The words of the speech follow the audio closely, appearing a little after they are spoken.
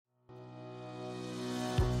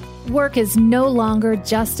Work is no longer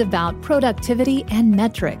just about productivity and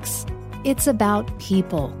metrics. It's about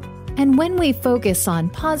people. And when we focus on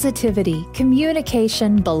positivity,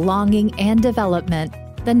 communication, belonging, and development,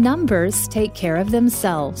 the numbers take care of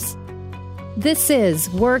themselves. This is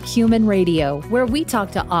Work Human Radio, where we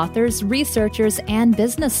talk to authors, researchers, and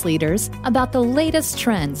business leaders about the latest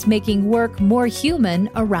trends making work more human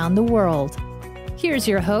around the world. Here's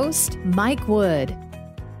your host, Mike Wood.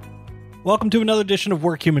 Welcome to another edition of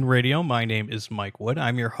Work Human Radio. My name is Mike Wood.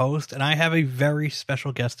 I'm your host, and I have a very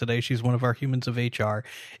special guest today. She's one of our humans of HR.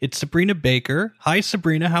 It's Sabrina Baker. Hi,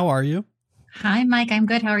 Sabrina. How are you? Hi, Mike. I'm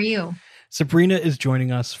good. How are you? Sabrina is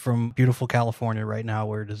joining us from beautiful California right now,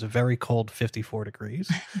 where it is a very cold 54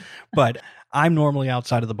 degrees. But I'm normally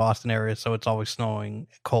outside of the Boston area, so it's always snowing,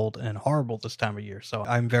 cold, and horrible this time of year. So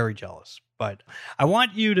I'm very jealous. But I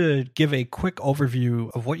want you to give a quick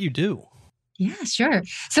overview of what you do. Yeah, sure.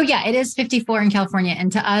 So yeah, it is 54 in California.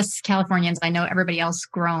 And to us Californians, I know everybody else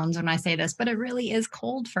groans when I say this, but it really is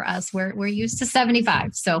cold for us. We're used to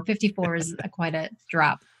 75. So 54 is quite a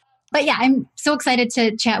drop. But yeah, I'm so excited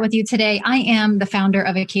to chat with you today. I am the founder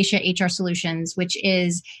of Acacia HR Solutions, which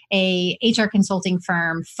is a HR consulting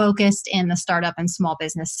firm focused in the startup and small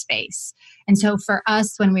business space. And so for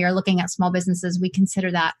us, when we are looking at small businesses, we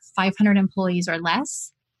consider that 500 employees or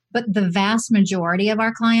less. But the vast majority of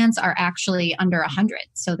our clients are actually under 100.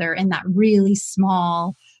 So they're in that really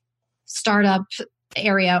small startup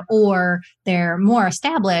area, or they're more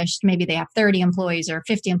established. Maybe they have 30 employees or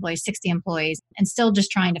 50 employees, 60 employees, and still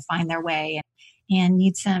just trying to find their way and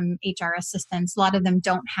need some HR assistance. A lot of them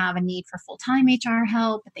don't have a need for full-time HR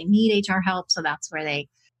help, but they need HR help. So that's where they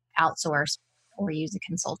outsource or use a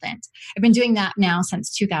consultant. I've been doing that now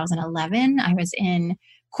since 2011. I was in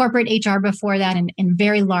corporate HR before that in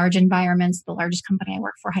very large environments. The largest company I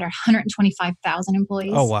worked for had 125,000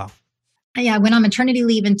 employees. Oh, wow. Yeah, I went on maternity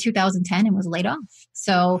leave in 2010 and was laid off.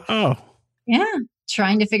 So, yeah,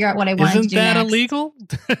 trying to figure out what I wanted to do next. Isn't that illegal?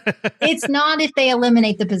 It's not if they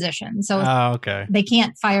eliminate the position. So okay. They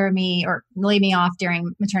can't fire me or lay me off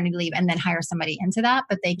during maternity leave and then hire somebody into that,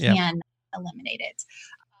 but they can eliminate it,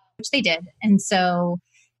 which they did. And so,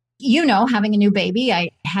 having a new baby, I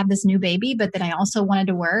had this new baby, but then I also wanted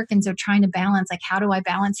to work. And so trying to balance, how do I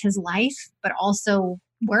balance his life, but also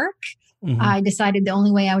work? Mm-hmm. I decided the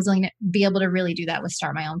only way I was going to be able to really do that was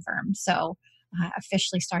start my own firm. So I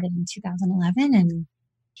officially started in 2011 and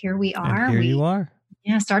here we are. And you are.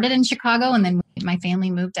 Yeah, started in Chicago and then my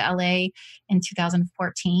family moved to LA in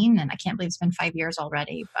 2014. And I can't believe it's been 5 years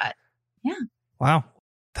already, but yeah. Wow.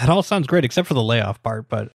 That all sounds great, except for the layoff part,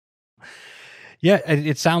 but yeah,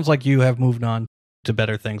 it sounds like you have moved on to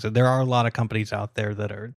better things. There are a lot of companies out there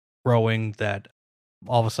that are growing that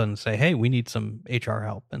all of a sudden say, hey, we need some HR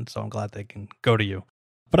help. And so I'm glad they can go to you.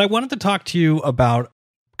 But I wanted to talk to you about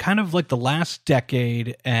kind of like the last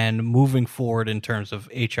decade and moving forward in terms of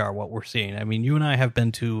HR, what we're seeing. I mean, you and I have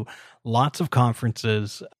been to lots of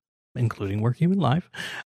conferences, including Work Human Live.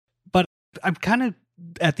 But I'm kind of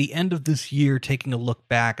at the end of this year taking a look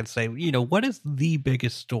back and say, what is the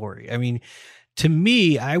biggest story? I mean, to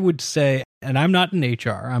me, I would say, and I'm not in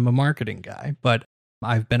HR, I'm a marketing guy, but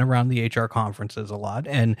I've been around the HR conferences a lot.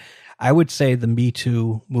 And I would say the Me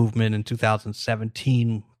Too movement in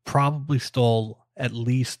 2017 probably stole at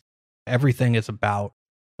least everything is about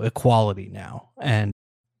equality now. And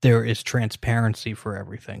there is transparency for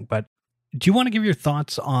everything. But do you want to give your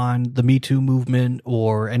thoughts on the Me Too movement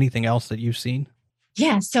or anything else that you've seen?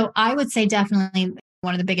 Yeah, so I would say definitely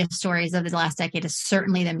one of the biggest stories of the last decade is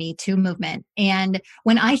certainly the Me Too movement. And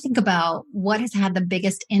when I think about what has had the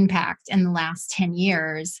biggest impact in the last 10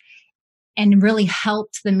 years and really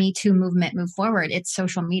helped the Me Too movement move forward, it's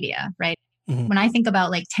social media, right? Mm-hmm. When I think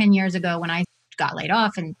about 10 years ago, when I got laid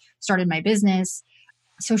off and started my business,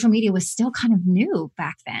 social media was still kind of new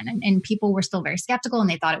back then. And people were still very skeptical and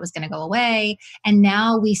they thought it was going to go away. And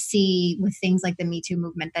now we see with things like the Me Too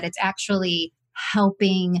movement that it's actually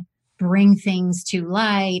helping bring things to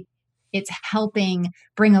light. It's helping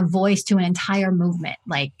bring a voice to an entire movement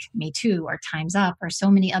like Me Too or Time's Up or so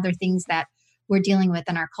many other things that we're dealing with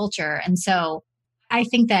in our culture. And so I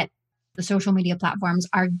think that the social media platforms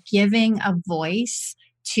are giving a voice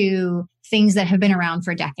to things that have been around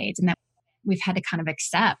for decades and that we've had to kind of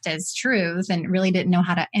accept as truth and really didn't know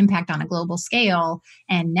how to impact on a global scale.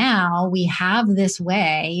 And now we have this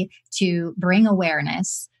way to bring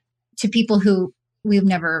awareness to people who we've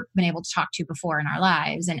never been able to talk to before in our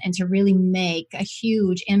lives and to really make a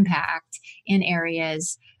huge impact in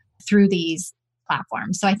areas through these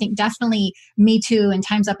platforms. So I think definitely Me Too and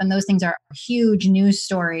Time's Up and those things are huge news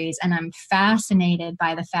stories. And I'm fascinated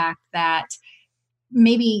by the fact that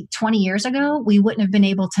maybe 20 years ago, we wouldn't have been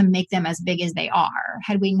able to make them as big as they are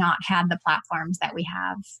had we not had the platforms that we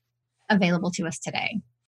have available to us today.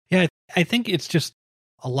 Yeah, I think it's just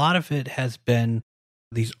a lot of it has been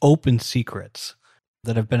these open secrets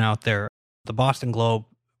that have been out there. The Boston Globe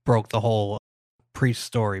broke the whole Priest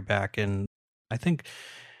story back in, I think,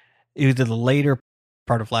 either the later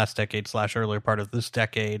part of last decade / earlier part of this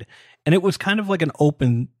decade. And it was kind of like an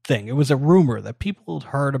open thing. It was a rumor that people had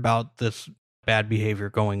heard about this bad behavior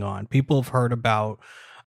going on. People have heard about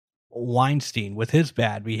Weinstein with his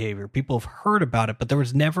bad behavior. People have heard about it, but there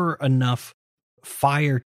was never enough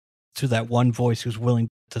fire to that one voice who's willing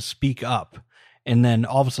to speak up. And then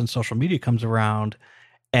all of a sudden social media comes around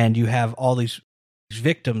and you have all these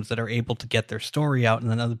victims that are able to get their story out, and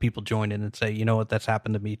then other people join in and say, you know what, that's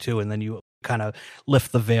happened to me too. And then you kind of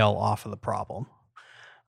lift the veil off of the problem.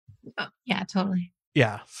 Oh, yeah, totally.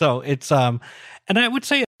 Yeah. So it's, and I would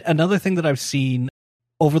say another thing that I've seen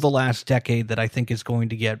over the last decade that I think is going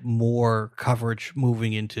to get more coverage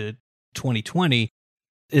moving into 2020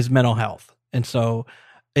 is mental health. And so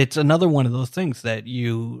it's another one of those things that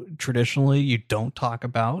you traditionally, you don't talk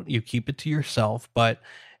about, you keep it to yourself, but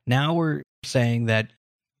now we're saying that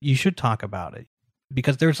you should talk about it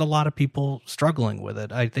because there's a lot of people struggling with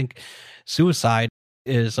it. I think suicide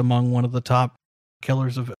is among one of the top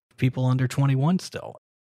killers of people under 21 still.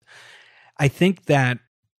 I think that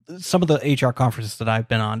some of the HR conferences that I've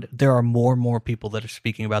been on, there are more and more people that are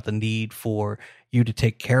speaking about the need for you to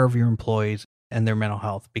take care of your employees and their mental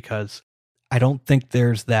health, because I don't think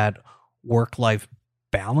there's that work-life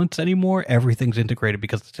balance anymore. Everything's integrated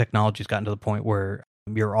because the technology's gotten to the point where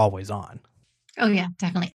you're always on. Oh, yeah,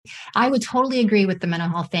 definitely. I would totally agree with the mental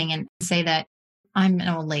health thing and say that I'm an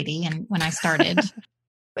old lady. And when I started,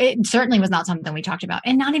 it certainly was not something we talked about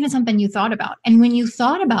and not even something you thought about. And when you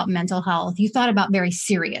thought about mental health, you thought about very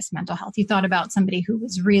serious mental health. You thought about somebody who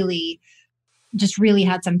was really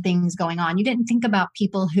had some things going on. You didn't think about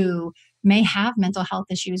people who may have mental health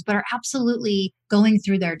issues, but are absolutely going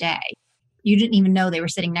through their day. You didn't even know they were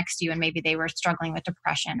sitting next to you and maybe they were struggling with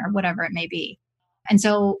depression or whatever it may be. And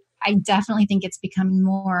so I definitely think it's becoming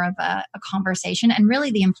more of a conversation, and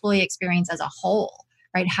really the employee experience as a whole,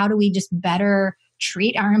 right? How do we just better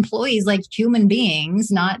treat our employees like human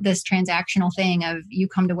beings, not this transactional thing of you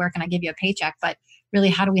come to work and I give you a paycheck, but really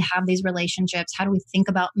how do we have these relationships? How do we think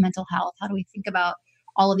about mental health? How do we think about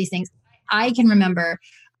all of these things? I can remember,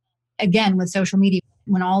 again, with social media,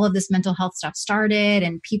 when all of this mental health stuff started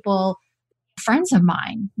and friends of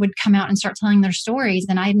mine would come out and start telling their stories,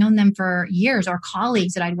 and I'd known them for years, or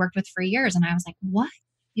colleagues that I'd worked with for years. And I was like, what?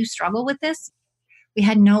 You struggle with this? We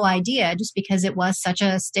had no idea, just because it was such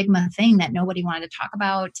a stigma thing that nobody wanted to talk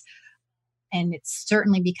about. And it's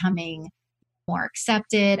certainly becoming more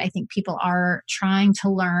accepted. I think people are trying to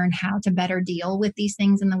learn how to better deal with these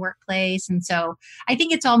things in the workplace. And so I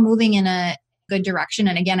think it's all moving in a good direction.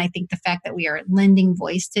 And again, I think the fact that we are lending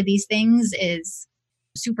voice to these things is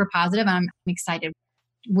super positive. I'm excited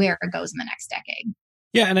where it goes in the next decade.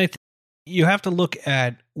 Yeah. And I think you have to look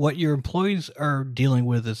at what your employees are dealing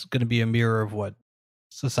with is going to be a mirror of what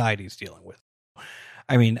society's dealing with.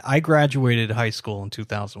 I mean, I graduated high school in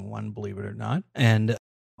 2001, believe it or not. And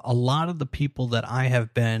a lot of the people that I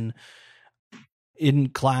have been in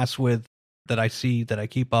class with, that I see, that I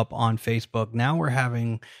keep up on Facebook, now we're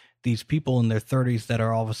having these people in their 30s that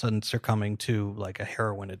are all of a sudden succumbing to like a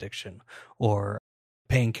heroin addiction or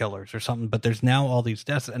painkillers or something. But there's now all these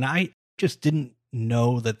deaths. And I just didn't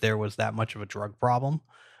know that there was that much of a drug problem.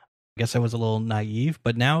 I guess I was a little naive,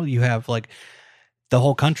 but now you have like the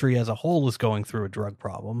whole country as a whole is going through a drug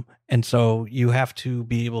problem. And so you have to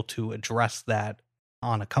be able to address that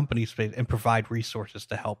on a company space and provide resources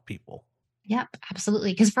to help people. Yep,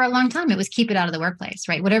 absolutely. Because for a long time, it was keep it out of the workplace,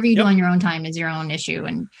 right? Whatever you do on your own time is your own issue.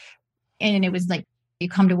 And it was like you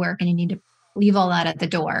come to work and you need to leave all that at the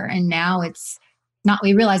door. And now it's not,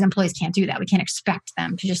 we realize employees can't do that. We can't expect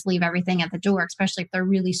them to just leave everything at the door, especially if they're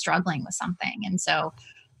really struggling with something. And so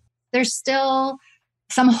there's still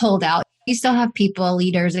some holdout. You still have people,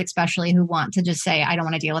 leaders especially, who want to just say, I don't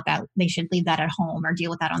want to deal with that. They should leave that at home or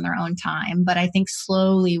deal with that on their own time. But I think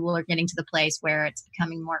slowly we're getting to the place where it's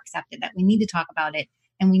becoming more accepted that we need to talk about it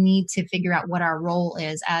and we need to figure out what our role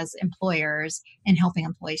is as employers in helping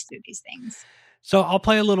employees through these things. So I'll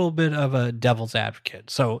play a little bit of a devil's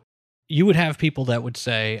advocate. So you would have people that would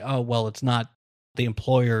say, oh, well, it's not the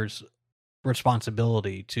employer's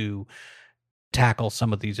responsibility to tackle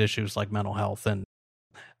some of these issues like mental health and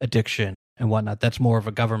addiction and whatnot. That's more of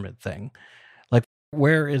a government thing. Like,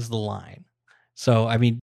 where is the line? So, I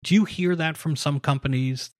mean, do you hear that from some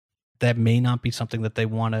companies that may not be something that they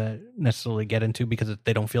want to necessarily get into because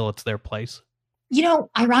they don't feel it's their place?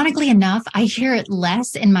 Ironically enough, I hear it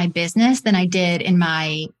less in my business than I did in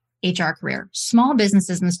my HR career. Small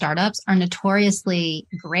businesses and startups are notoriously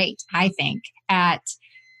great, I think, at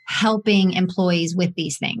helping employees with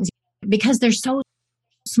these things because they're so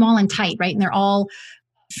small and tight, right? And they're all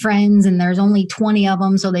friends and there's only 20 of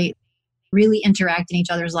them. So they really interact in each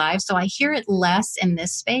other's lives. So I hear it less in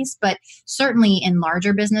this space, but certainly in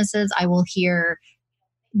larger businesses, I will hear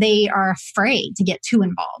they are afraid to get too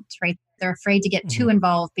involved, right? They're afraid to get too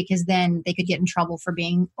involved because then they could get in trouble for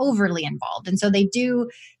being overly involved. And so they do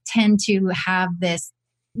tend to have this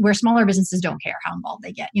where smaller businesses don't care how involved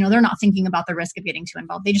they get. They're not thinking about the risk of getting too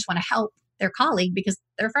involved. They just want to help their colleague because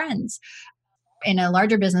they're friends. In a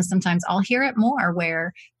larger business, sometimes I'll hear it more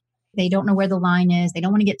where they don't know where the line is. They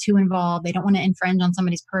don't want to get too involved. They don't want to infringe on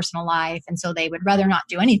somebody's personal life. And so they would rather not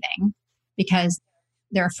do anything because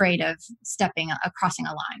they're afraid of crossing a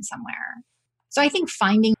line somewhere. So I think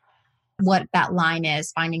finding what that line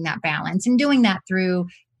is, finding that balance and doing that through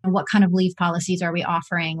what kind of leave policies are we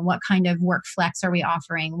offering? What kind of work flex are we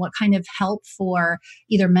offering? What kind of help for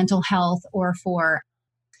either mental health or for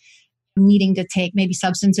needing to take maybe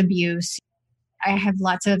substance abuse? I have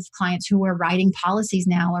lots of clients who are writing policies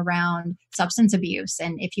now around substance abuse.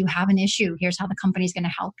 And if you have an issue, here's how the company's going to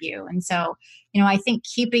help you. And so, I think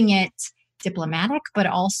keeping it diplomatic, but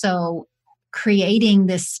also creating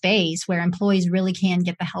this space where employees really can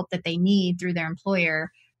get the help that they need through their employer,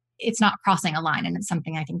 it's not crossing a line. And it's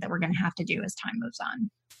something I think that we're going to have to do as time moves on.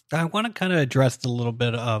 I want to kind of address a little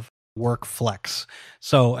bit of work flex.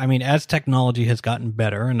 So, as technology has gotten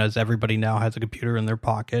better and as everybody now has a computer in their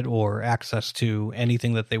pocket or access to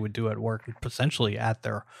anything that they would do at work, potentially at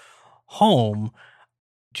their home,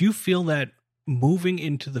 do you feel that moving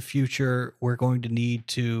into the future, we're going to need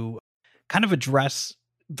to kind of address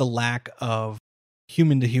the lack of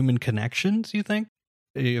human-to-human connections, you think?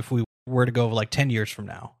 If we were to go like 10 years from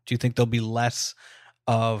now, do you think there'll be less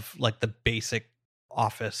of like the basic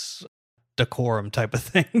office decorum type of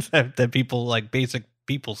things that people like, basic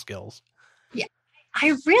people skills? Yeah,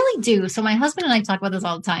 I really do. So my husband and I talk about this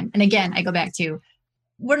all the time. And again, I go back to,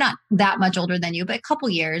 we're not that much older than you, but a couple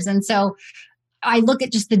years. And so I look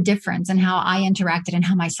at just the difference in how I interacted and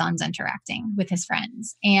how my son's interacting with his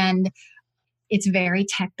friends. And it's very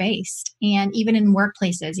tech based. And even in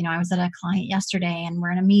workplaces, I was at a client yesterday and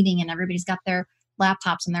we're in a meeting and everybody's got their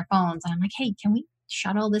laptops and their phones. And I'm like, hey, can we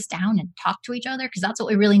shut all this down and talk to each other? Because that's what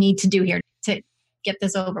we really need to do here to get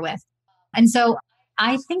this over with. And so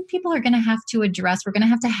I think people are going to have to address, we're going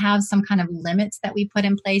to have some kind of limits that we put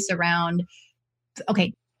in place around,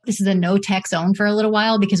 okay, this is a no tech zone for a little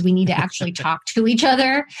while because we need to actually talk to each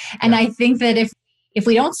other. And I think that if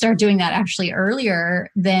we don't start doing that actually earlier,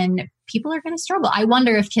 then people are going to struggle. I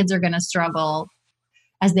wonder if kids are going to struggle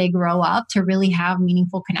as they grow up to really have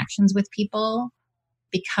meaningful connections with people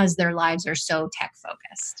because their lives are so tech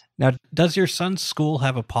focused. Now, does your son's school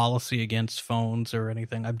have a policy against phones or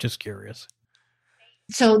anything? I'm just curious.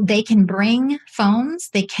 So they can bring phones.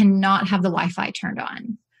 They cannot have the Wi-Fi turned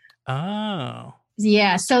on. Oh.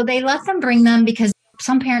 Yeah. So they let them bring them because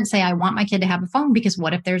some parents say, I want my kid to have a phone because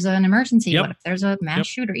what if there's an emergency? What if there's a mass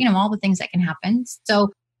shooter? All the things that can happen. So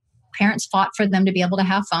parents fought for them to be able to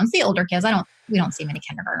have phones. The older kids, we don't see many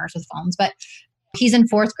kindergartners with phones, but he's in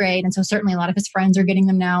 4th grade. And so certainly a lot of his friends are getting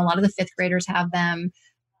them now. A lot of the 5th graders have them.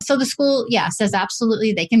 So the school, says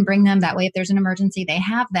absolutely they can bring them. That way, if there's an emergency, they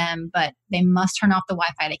have them, but they must turn off the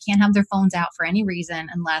Wi-Fi. They can't have their phones out for any reason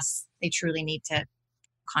unless they truly need to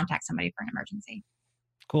contact somebody for an emergency.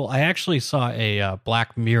 Cool. I actually saw a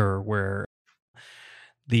Black Mirror where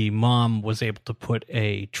the mom was able to put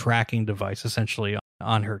a tracking device essentially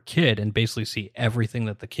on her kid and basically see everything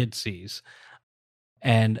that the kid sees.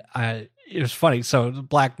 And it was funny. So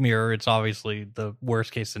Black Mirror, it's obviously the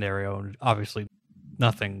worst case scenario, and obviously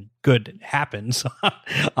nothing good happens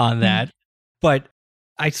on that. But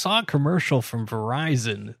I saw a commercial from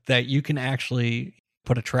Verizon that you can actually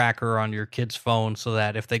put a tracker on your kid's phone so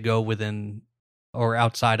that if they go within or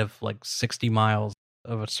outside of like 60 miles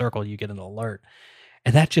of a circle, you get an alert.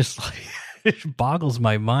 And that just like it boggles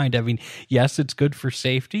my mind. Yes, it's good for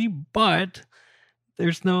safety, but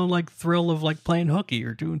there's no like thrill of like playing hooky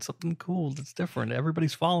or doing something cool that's different.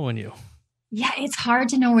 Everybody's following you. Yeah, it's hard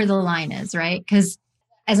to know where the line is, right? Because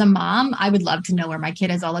as a mom, I would love to know where my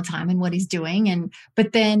kid is all the time and what he's doing.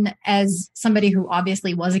 But then as somebody who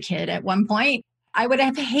obviously was a kid at one point, I would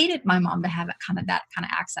have hated my mom to have that kind of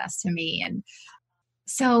access to me. And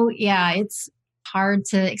so, it's hard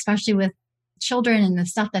to, especially with children and the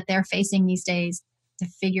stuff that they're facing these days, to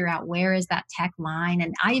figure out where is that tech line.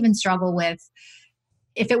 And I even struggle with,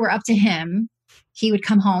 if it were up to him, he would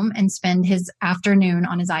come home and spend his afternoon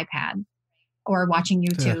on his iPad. or watching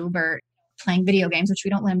YouTube or playing video games, which we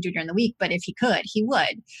don't let him do during the week, but if he could, he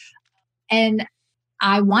would. And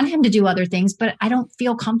I want him to do other things, but I don't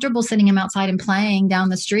feel comfortable sitting him outside and playing down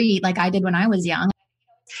the street like I did when I was young.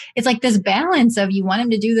 It's like this balance of you want him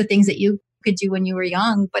to do the things that you could do when you were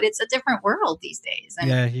young, but it's a different world these days. And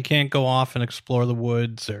yeah, you can't go off and explore the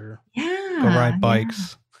woods or go ride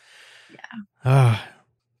bikes. Yeah.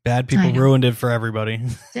 Bad people ruined it for everybody.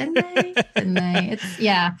 Didn't they?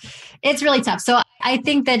 It's really tough. So I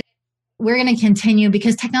think that we're going to continue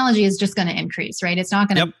because technology is just going to increase, right? It's not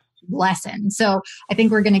going to lessen. So I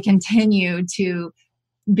think we're going to continue to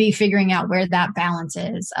be figuring out where that balance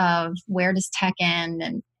is of where does tech end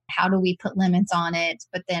and how do we put limits on it?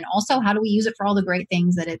 But then also how do we use it for all the great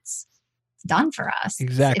things that it's done for us?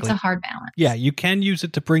 Exactly. It's a hard balance. Yeah, you can use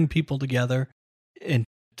it to bring people together and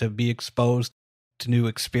to be exposed to new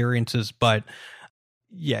experiences, but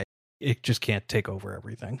yeah, it just can't take over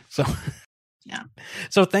everything. So yeah.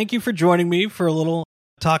 So thank you for joining me for a little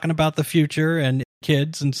talking about the future and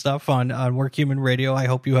kids and stuff on Workhuman Radio. I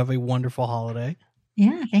hope you have a wonderful holiday.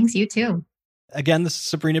 Yeah, thanks. You too. Again, this is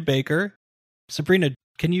Sabrina Baker. Sabrina,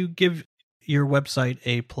 can you give your website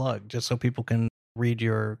a plug just so people can read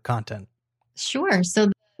your content? Sure.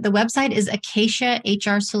 So the website is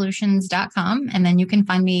acaciahrsolutions.com. And then you can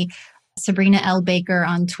find me, Sabrina L. Baker,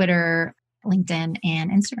 on Twitter, LinkedIn,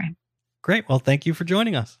 and Instagram. Great. Well, thank you for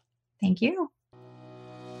joining us. Thank you.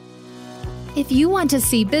 If you want to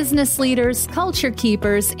see business leaders, culture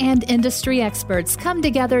keepers, and industry experts come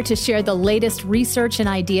together to share the latest research and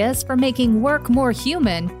ideas for making work more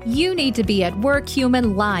human, you need to be at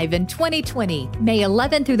Workhuman Live in 2020, May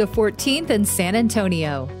 11th through the 14th in San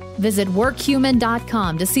Antonio. Visit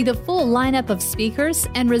workhuman.com to see the full lineup of speakers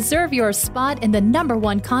and reserve your spot in the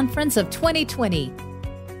 #1 conference of 2020.